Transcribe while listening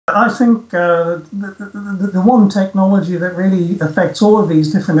I think the one technology that really affects all of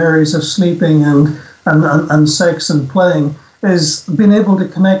these different areas of sleeping and sex and playing is being able to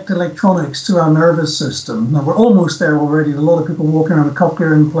connect electronics to our nervous system. Now, we're almost there already. A lot of people walking around with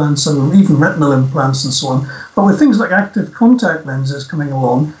cochlear implants and even retinal implants and so on. But with things like active contact lenses coming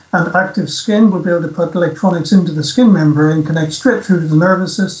along and active skin, we'll be able to put electronics into the skin membrane, connect straight through to the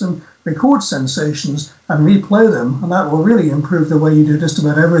nervous system, record sensations and replay them. And that will really improve the way you do just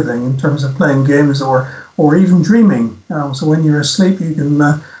about everything in terms of playing games or even dreaming. So when you're asleep, you can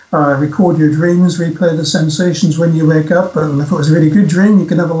record your dreams, replay the sensations when you wake up, and if it was a really good dream, you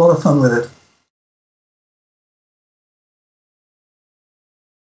can have a lot of fun with it.